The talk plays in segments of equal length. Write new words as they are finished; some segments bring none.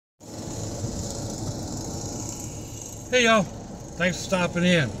Hey y'all, thanks for stopping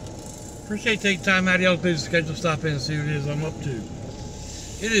in. Appreciate taking time out of y'all's busy schedule to stop in and see what it is I'm up to.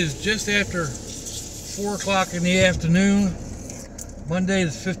 It is just after 4 o'clock in the afternoon, Monday the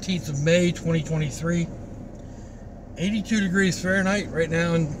 15th of May 2023. 82 degrees Fahrenheit right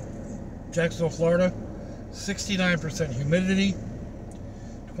now in Jacksonville, Florida. 69% humidity,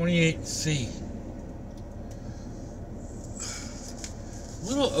 28 C. A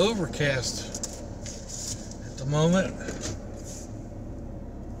little overcast at the moment.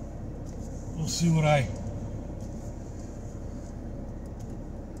 We'll see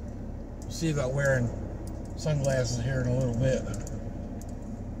about wearing sunglasses here in a little bit.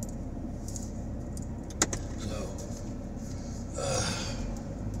 So,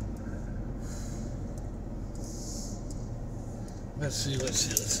 let's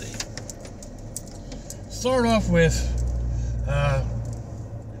see. Start off with,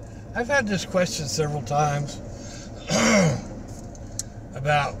 I've had this question several times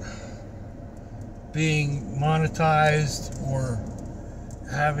about being monetized or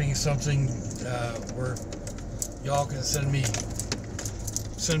having something where y'all can send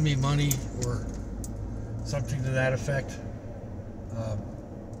me money or something to that effect,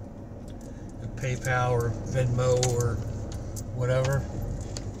 PayPal or Venmo or whatever.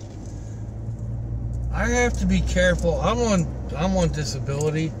 I have to be careful. I'm on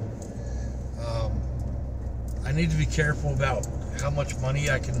disability. I need to be careful about how much money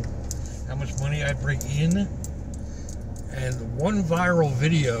I bring in, and one viral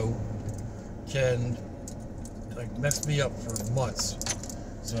video can mess me up for months.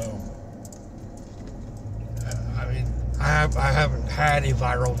 So I mean, I haven't had a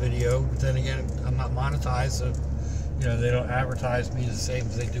viral video, but then again, I'm not monetized, so they don't advertise me the same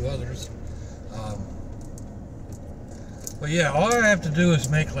as they do others. But yeah, all I have to do is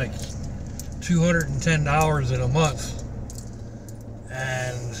make like $210 in a month,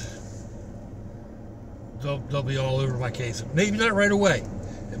 and they'll be all over my case. Maybe not right away.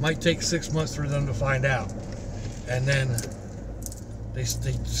 It might take 6 months for them to find out, and then they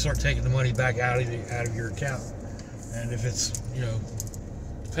start taking the money back out of your account. And if it's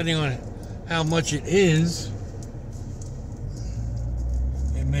depending on how much it is,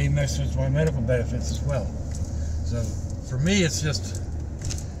 it may mess with my medical benefits as well. So for me, it's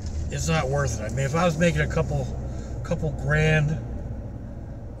not worth it. I mean, if I was making a couple grand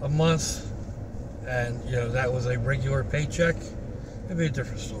a month, and that was a regular paycheck, it'd be a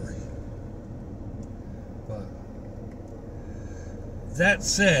different story. But that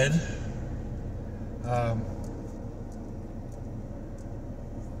said, a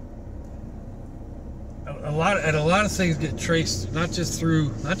lot of things get traced, not just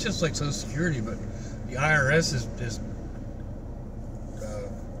like Social Security, but the IRS is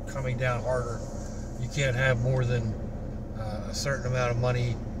coming down harder. You can't have more than a certain amount of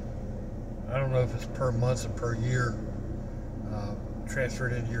money. I don't know if it's per month or per year,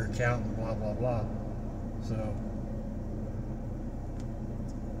 transferred into your account and blah blah blah. So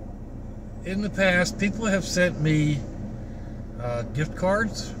in the past, people have sent me gift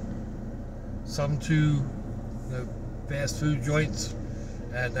cards, some to fast food joints,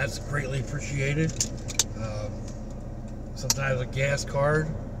 and that's greatly appreciated. Sometimes a gas card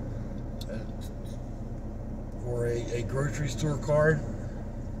or a grocery store card.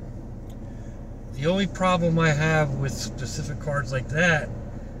 The only problem I have with specific cards like that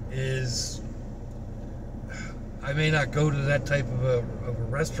is I may not go to that type of a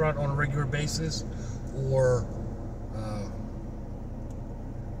restaurant on a regular basis, or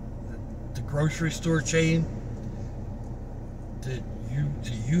the grocery store chain that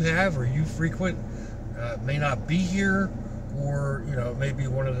you have or you frequent may not be here, or maybe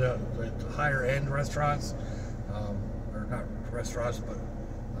one of the higher end restaurants, or not restaurants, but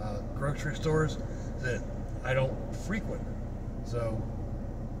grocery stores that I don't frequent. So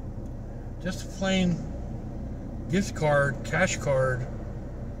just a plain gift card, cash card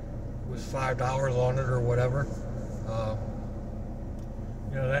with $5 on it or whatever,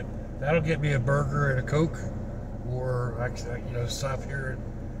 that'll get me a burger and a Coke, or stop here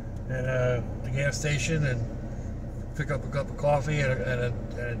at the gas station and pick up a cup of coffee and a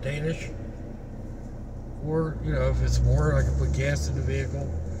Danish. Or if it's more, I can put gas in the vehicle,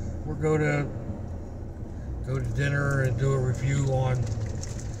 or go to dinner and do a review on,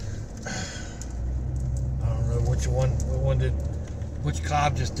 I don't know which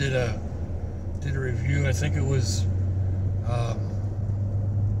Cobb just did a review. I think it was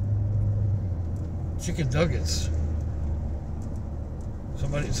chicken nuggets.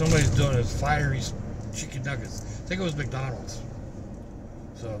 Somebody's doing it, fiery chicken nuggets. I think it was McDonald's.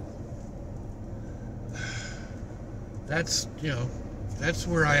 So that's, you know, that's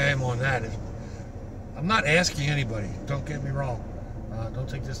where I am on that. I'm not asking anybody, don't get me wrong. Don't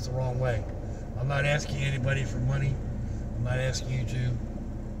take this the wrong way. I'm not asking anybody for money. I'm not asking you to,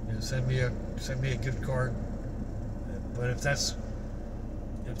 you know, send me a gift card. But if that's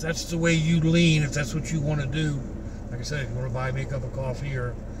the way you lean, if that's what you want to do, like I said, if you want to buy me a cup of coffee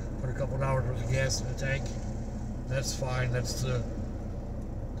or put a couple dollars worth of gas in the tank, that's fine. That's the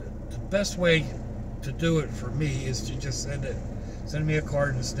best way to do it for me is to just send me a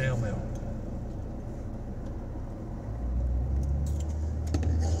card in snail mail.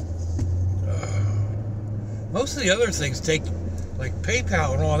 Most of the other things take, like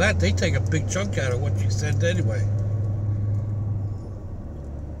PayPal and all that, they take a big chunk out of what you send anyway.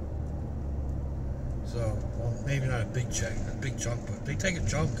 So, well, maybe not a big chunk, but they take a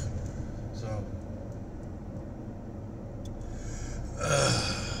chunk. So,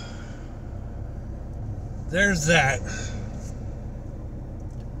 there's that.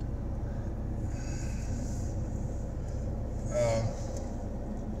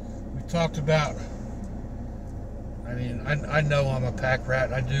 We talked about, I mean, I know I'm a pack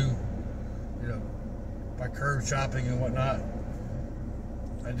rat. I do, you know, my curb shopping and whatnot.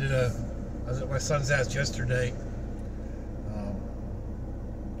 I was at my son's house yesterday.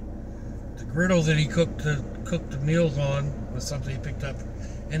 The griddle that he cooked the meals on was something he picked up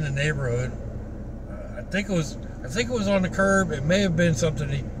in the neighborhood. I think it was on the curb. It may have been something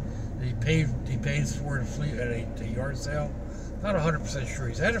he pays for at a yard sale. Not 100% sure.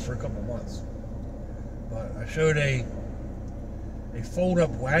 He's had it for a couple months. But I showed a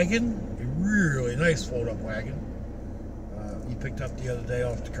fold-up wagon, a really nice fold-up wagon. He picked up the other day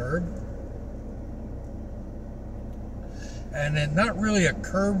off the curb. And then not really a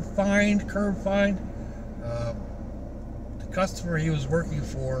curb find. The customer he was working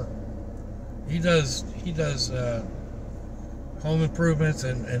for, he does home improvements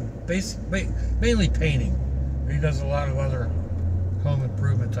and mainly painting. He does a lot of other home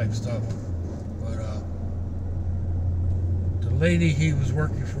improvement type stuff. But the lady he was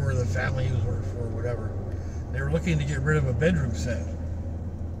working for, the family he was working for, whatever, they were looking to get rid of a bedroom set.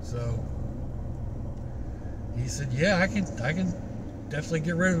 So he said, "Yeah, I can definitely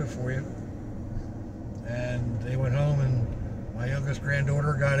get rid of it for you." And they went home, and my youngest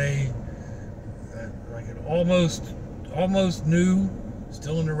granddaughter got like an almost new,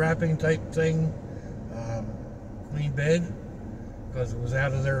 still in the wrapping type thing, queen bed, because it was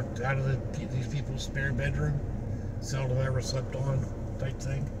out of these people's spare bedroom, seldom ever slept on type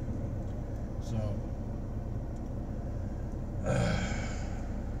thing. So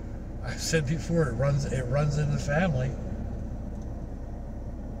I've said before, it runs in the family.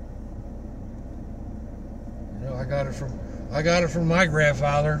 You know, I got it from my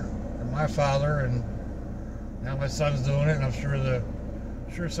grandfather and my father, and now my son's doing it, and I'm sure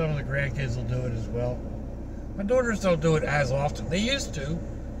some of the grandkids will do it as well. My daughters don't do it as often. They used to.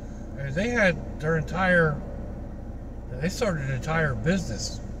 I mean, they started an entire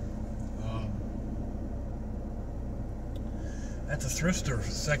business at the thrift store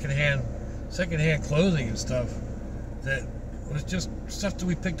for secondhand clothing and stuff that was just stuff that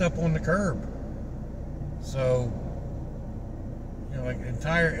we picked up on the curb. So, you know, like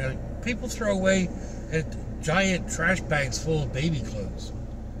people throw away giant trash bags full of baby clothes.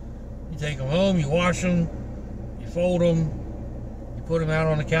 You take them home, you wash them, you fold them, you put them out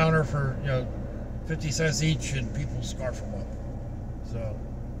on the counter for, you know, 50 cents each, and people scarf them up. So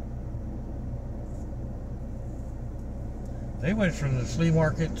they went from the flea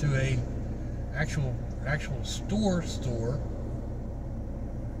market to a actual store,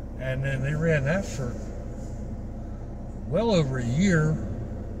 and then they ran that for well over a year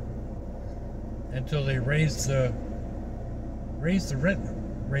until they raised the rent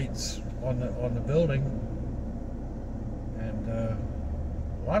rates on the building, and a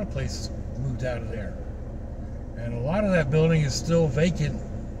lot of places moved out of there, and a lot of that building is still vacant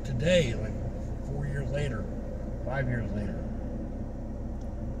today, like 4 years later, 5 years later.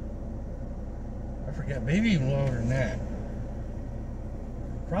 I forget, maybe even longer than that.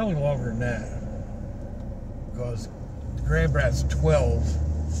 Probably longer than that, because the grandbrat's 12.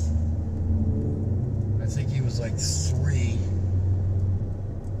 I think he was like 3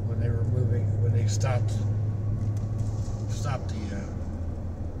 when they were moving, when they stopped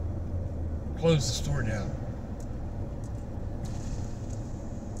closed the store down.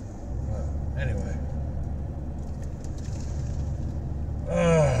 Well, anyway.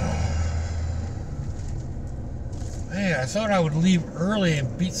 Man, I thought I would leave early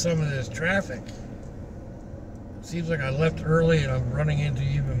and beat some of this traffic. It seems like I left early and I'm running into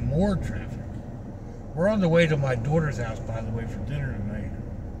even more traffic. We're on the way to my daughter's house, by the way, for dinner tonight.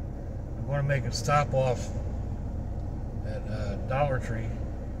 I'm going to make a stop off at Dollar Tree.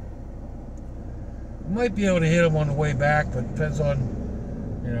 We might be able to hit them on the way back, but it depends on,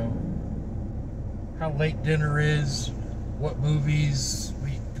 you know, how late dinner is, what movies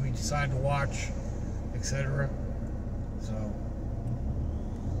we decide to watch, etc. So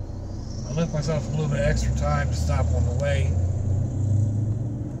I left myself a little bit extra time to stop on the way.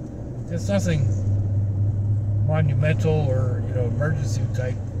 It's nothing monumental or, you know, emergency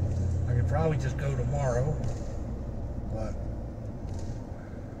type. I could probably just go tomorrow, but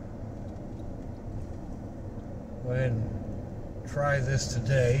go ahead and try this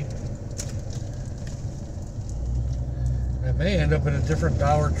today. I may end up at a different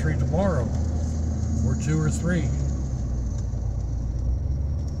Dollar Tree tomorrow, or 2 or 3.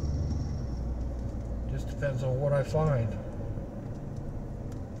 Just depends on what I find.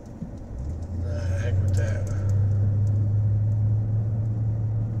 Heck with that.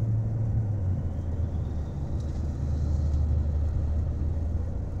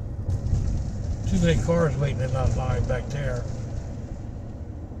 Too many cars waiting in that line back there.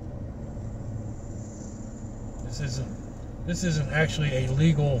 This isn't actually a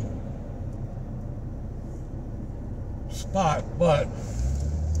legal spot, but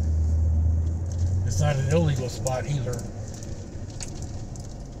it's not an illegal spot either.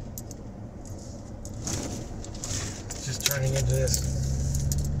 It's just turning into this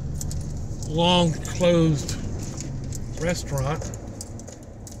long closed restaurant.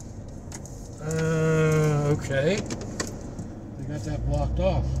 Okay. They got that blocked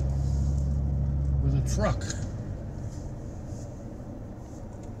off with a truck.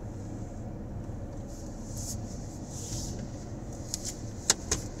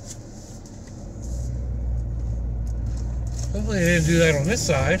 Hopefully they didn't do that on this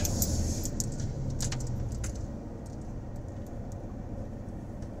side.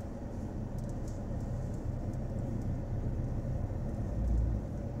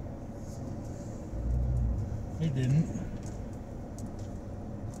 They didn't.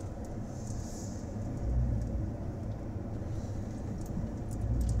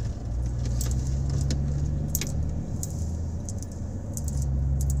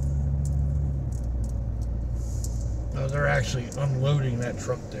 No, they're actually unloading that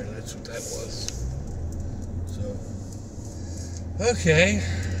truck there. That's what that was. So, okay.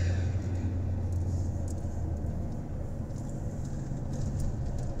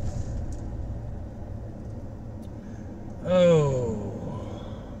 Oh.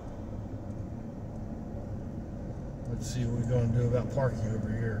 Let's see what we're going to do about parking over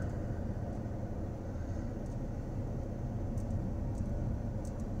here.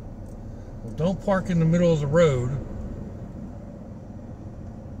 Well, don't park in the middle of the road.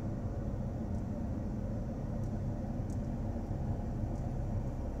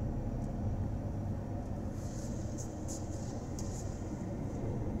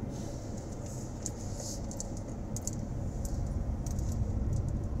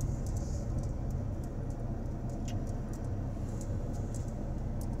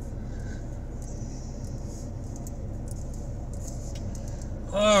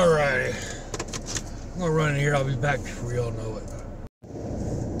 Alrighty, I'm gonna run in here. I'll be back before y'all know it.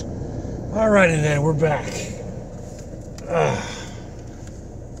 Alrighty then, we're back.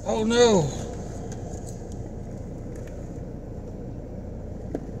 Oh no.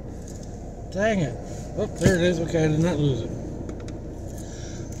 Dang it. Oh, there it is. Okay, I did not lose it.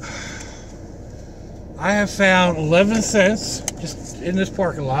 I have found 11 cents just in this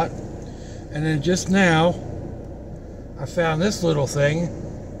parking lot. And then just now, I found this little thing.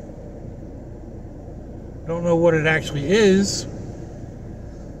 Don't know what it actually is,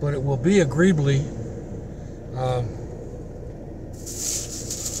 but it will be agreeably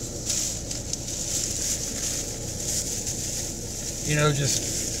you know,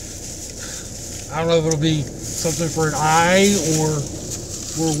 just I don't know if it'll be something for an eye or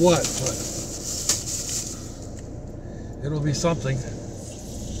what, but it'll be something.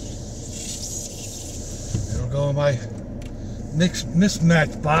 It'll go in my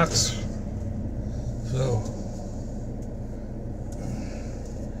mismatch box. So,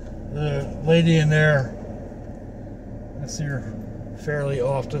 the lady in there, I see her fairly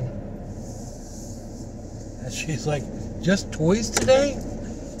often, and she's like, "Just toys today?"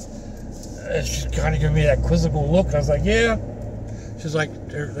 And she's kind of giving me that quizzical look. I was like, "Yeah." She's like,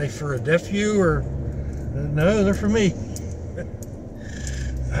 "Are they for a nephew or?" "No, they're for me."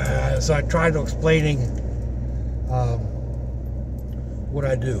 So I tried to explaining what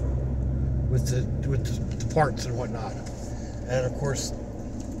I do with the parts and whatnot, and of course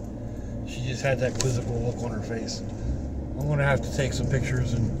she she just had that quizzical look on her face. I'm going to have to take some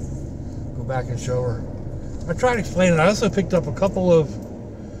pictures and go back and show her. I tried explaining. I also picked up a couple of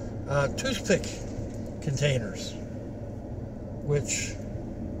toothpick containers, which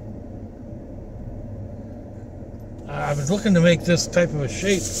I was looking to make this type of a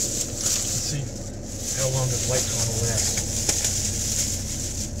shape. Let's see how long this light's going to last.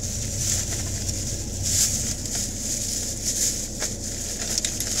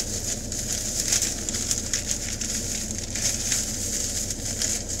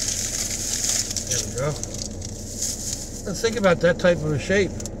 There we go. Let's think about that type of a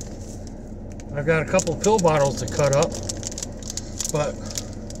shape. I've got a couple pill bottles to cut up, but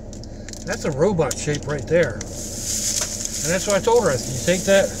that's a robot shape right there. And that's what I told her. I said, you take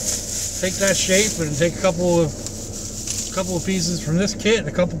that shape and take a couple of pieces from this kit and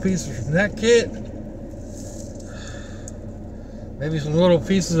a couple pieces from that kit. Maybe some little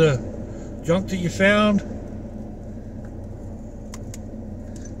pieces of junk that you found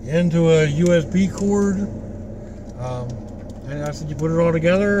into a USB cord. And I said, you put it all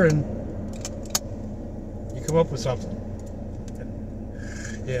together and you come up with something.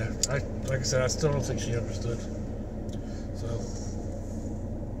 Yeah, like I said, I still don't think she understood. So,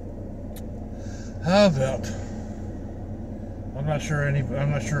 how about? I'm not sure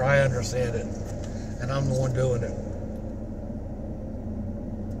I understand it, and I'm the one doing it.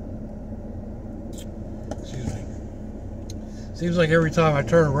 Excuse me. Seems like every time I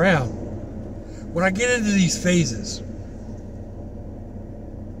turn around, when I get into these phases,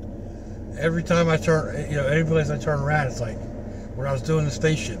 every time I turn, any place I turn around, it's like when I was doing the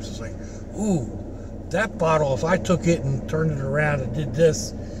spaceships, it's like, ooh, that bottle, if I took it and turned it around and did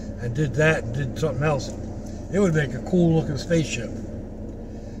this and did that and did something else, it would make a cool looking spaceship.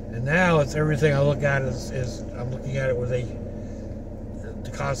 And now it's everything I look at is I'm looking at it with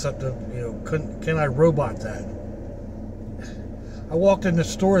the concept of, can I robot that? I walked in the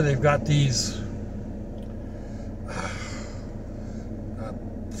store, they've got these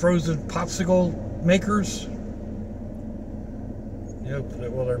frozen popsicle makers.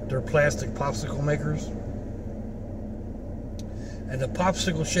 Well, they're plastic popsicle makers. And the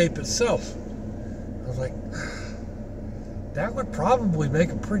popsicle shape itself, I was like, that would probably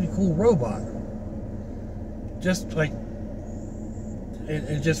make a pretty cool robot. Just like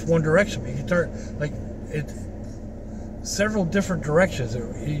in just one direction. You can turn like it several different directions.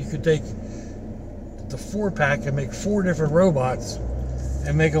 You could take the 4-pack and make 4 different robots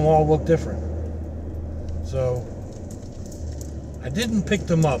and make them all look different. So I didn't pick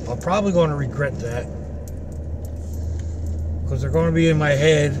them up. I'm probably going to regret that, because they're going to be in my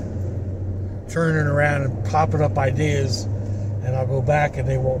head turning around and popping up ideas, and I'll go back and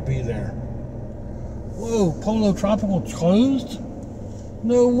they won't be there. Whoa, Polo Tropical closed?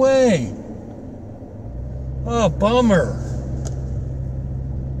 No way. Oh, bummer.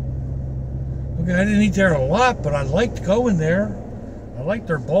 Okay, I didn't eat there a lot, but I liked going there. I like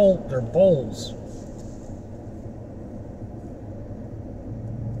their bowls.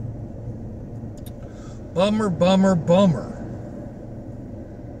 Bummer, bummer, bummer.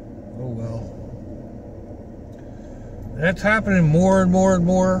 Oh well. That's happening more and more and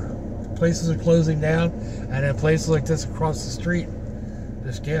more. Places are closing down, and in places like this across the street,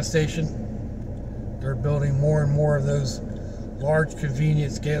 this gas station, they're building more and more of those large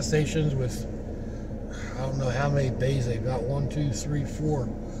convenience gas stations with, I don't know how many bays they've got. 1, 2, 3, 4,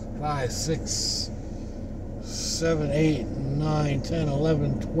 5, 6, 7, 8, 9, 10,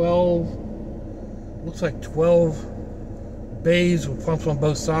 11, 12. Looks like 12 bays with pumps on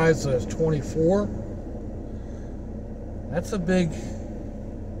both sides, so that's 24. That's a big,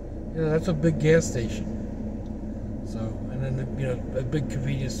 that's a big gas station. So, and then a big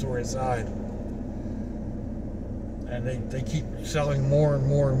convenience store inside, and they keep selling more and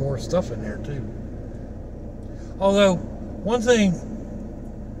more and more stuff in there too. Although, one thing,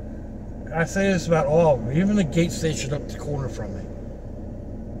 I say this about all of them, even the gate station up the corner from me,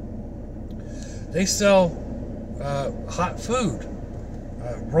 they sell hot food,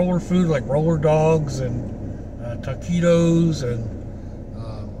 roller food like roller dogs and taquitos and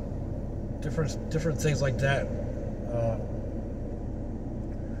different things like that.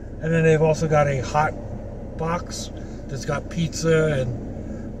 And then they've also got a hot box that's got pizza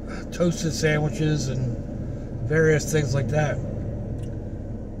and toasted sandwiches and various things like that.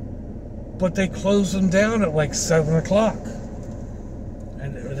 But they close them down at like 7 o'clock.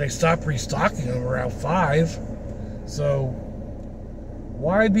 And they stop restocking them around 5. So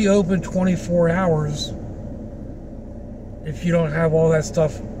why be open 24 hours if you don't have all that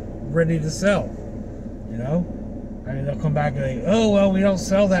stuff ready to sell? I mean, they'll come back and say, oh, well, we don't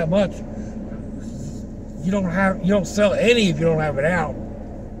sell that much. you don't sell any if you don't have it out.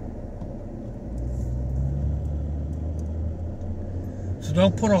 So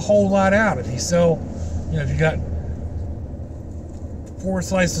don't put a whole lot out. If you sell, if you got 4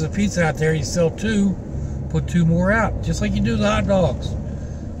 slices of pizza out there, you sell 2, put 2 more out, just like you do the hot dogs.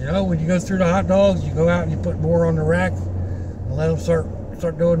 When you go through the hot dogs, you go out and you put more on the rack and let them start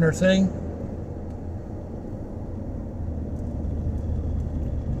doing their thing.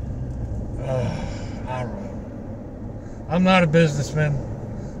 I don't know. I'm not a businessman.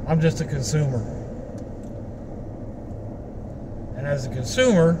 I'm just a consumer. And as a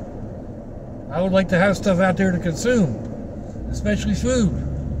consumer, I would like to have stuff out there to consume, especially food.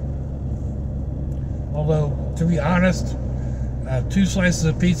 Although, to be honest, 2 slices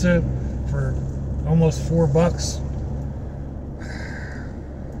of pizza for almost $4.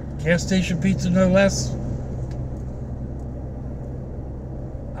 Gas station pizza, no less.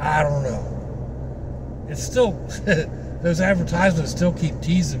 I don't know. It's still, those advertisements still keep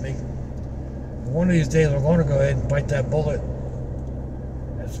teasing me. One of these days I'm going to go ahead and bite that bullet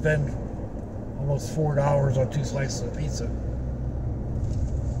and spend almost $4 on 2 slices of pizza.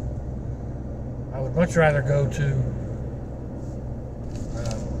 I would much rather go to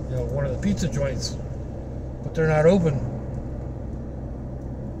one of the pizza joints, but they're not open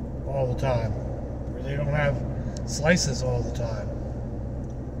all the time, or they don't have slices all the time.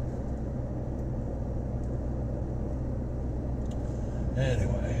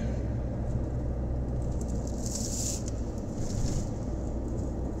 Anyway,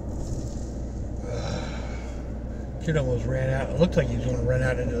 kid almost ran out. It looked like he was going to run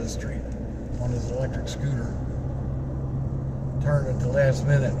out into the street on his electric scooter. Turned at the last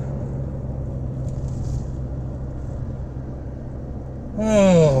minute.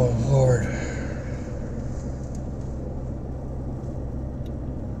 Oh, Lord.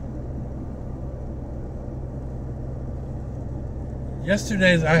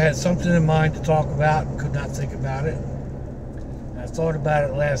 Yesterday, I had something in mind to talk about and could not think about it. I thought about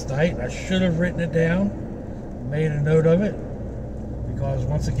it last night. I should have written it down, made a note of it, because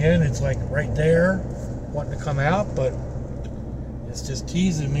once again, it's like right there, wanting to come out, but it's just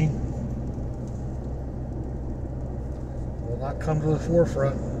teasing me. Will not come to the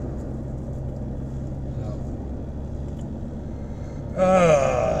forefront. So.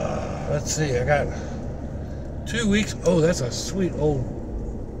 Let's see, I got 2 weeks. Oh, that's a sweet old.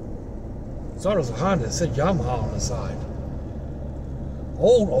 I thought it was a Honda. It said Yamaha on the side.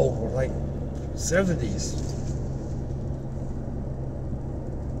 Old one, like 70s.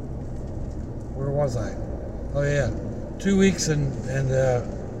 Where was I? Oh yeah, 2 weeks and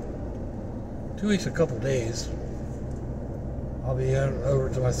 2 weeks, a couple days. I'll be over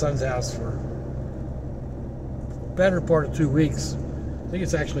to my son's house for the better part of 2 weeks. I think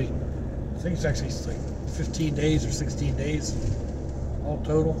it's actually like 15 days or 16 days all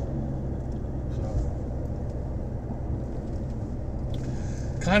total. So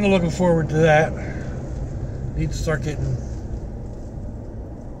kind of looking forward to that. Need to start getting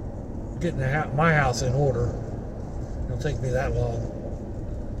my house in order. It'll take me that long,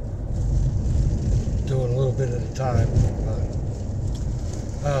 doing a little bit at a time.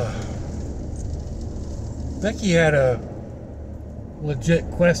 Becky had a legit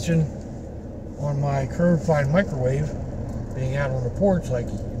question on my curb fine microwave being out on the porch, like,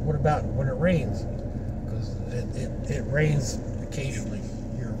 what about when it rains? Because it rains occasionally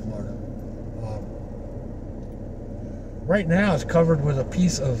here in Florida. Right now it's covered with a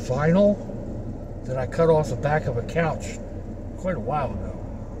piece of vinyl that I cut off the back of a couch quite a while ago,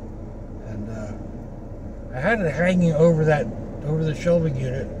 and I had it hanging over the shelving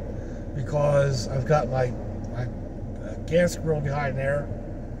unit because I've got my gas grill behind there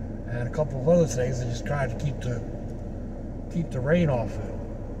and a couple of other things that just try to keep the rain off it.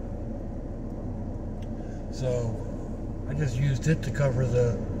 So I just used it to cover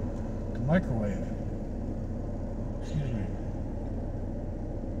the microwave. Excuse me.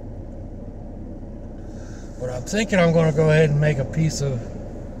 But I'm thinking I'm going to go ahead and make a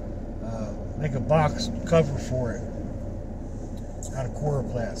make a box cover for it out of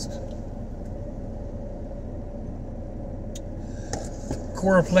Coroplast.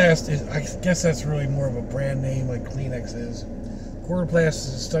 Coroplast is, I guess that's really more of a brand name like Kleenex is. Coroplast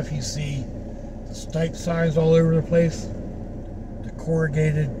is the stuff you see, the stipe signs all over the place, the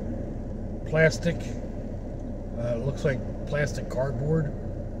corrugated plastic, it looks like plastic cardboard.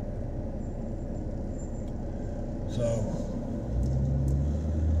 So,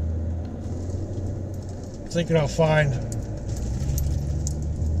 I'm thinking I'll find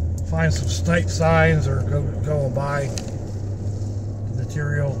some stipe signs or go and buy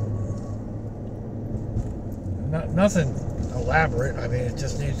material nothing elaborate. I mean, it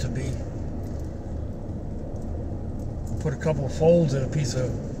just needs to be put a couple of folds in a piece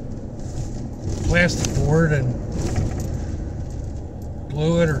of plastic board and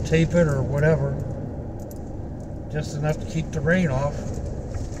glue it or tape it or whatever, just enough to keep the rain off.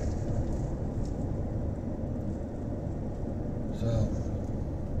 So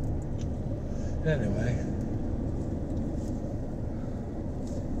anyway,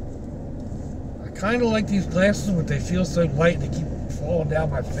 I kind of like these glasses, but they feel so light they keep falling down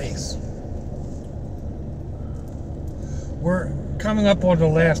my face. We're coming up on the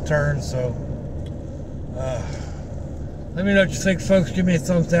last turn, so let me know what you think, folks. Give me a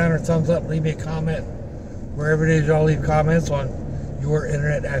thumbs down or thumbs up. Leave me a comment wherever it is y'all leave comments on your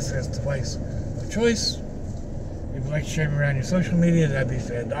internet access device of choice. If you'd like to share me around your social media, that'd be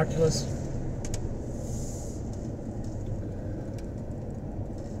fandoculous.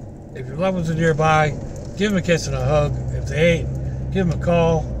 If your loved ones are nearby, give them a kiss and a hug. If they ain't, give them a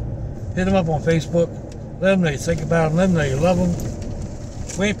call. Hit them up on Facebook. Let them know you think about them. Let them know you love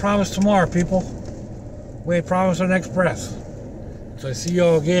them. We ain't promised tomorrow, people. We ain't promised our next breath. So I see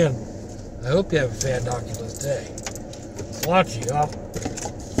y'all again. I hope you have a fandoculous day. Watch y'all.